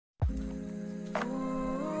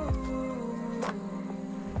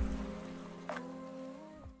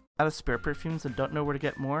Out of spirit perfumes and don't know where to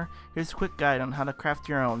get more? Here's a quick guide on how to craft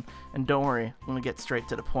your own, and don't worry, I'm going to get straight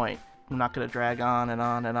to the point. I'm not going to drag on and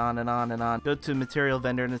on and on and on and on. Go to a material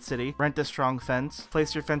vendor in the city, rent a strong fence,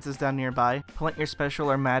 place your fences down nearby, plant your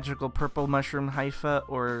special or magical purple mushroom hypha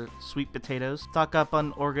or sweet potatoes, stock up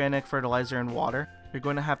on organic fertilizer and water. You're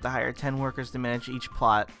going to have to hire 10 workers to manage each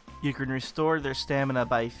plot. You can restore their stamina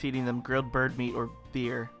by feeding them grilled bird meat or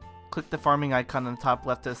beer. Click the farming icon on the top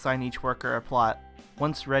left to assign each worker a plot.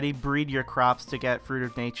 Once ready, breed your crops to get fruit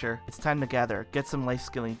of nature. It's time to gather. Get some life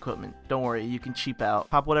scaling equipment. Don't worry, you can cheap out.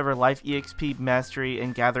 Pop whatever life, EXP, mastery,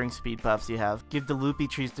 and gathering speed buffs you have. Give the loopy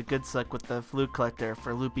trees to good suck with the flute collector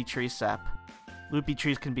for loopy tree sap. Loopy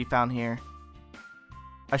trees can be found here.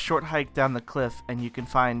 A short hike down the cliff and you can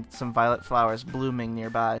find some violet flowers blooming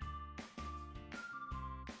nearby.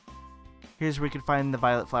 Here's where you can find the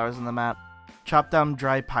violet flowers on the map. Chop down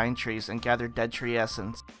dry pine trees and gather dead tree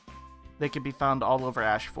essence. They can be found all over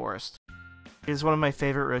Ash Forest. Here's one of my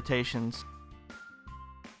favorite rotations.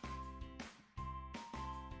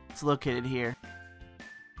 It's located here.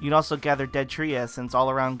 You can also gather dead tree essence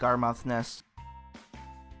all around Garmoth's Nest.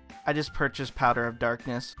 I just purchased Powder of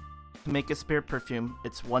Darkness. To make a spirit perfume,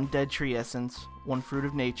 it's 1 dead tree essence, 1 fruit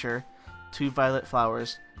of nature, 2 violet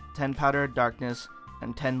flowers, 10 Powder of Darkness,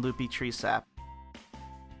 and 10 loopy tree sap.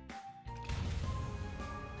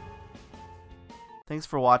 Thanks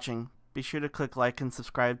for watching. Be sure to click like and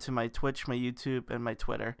subscribe to my Twitch, my YouTube, and my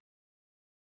Twitter.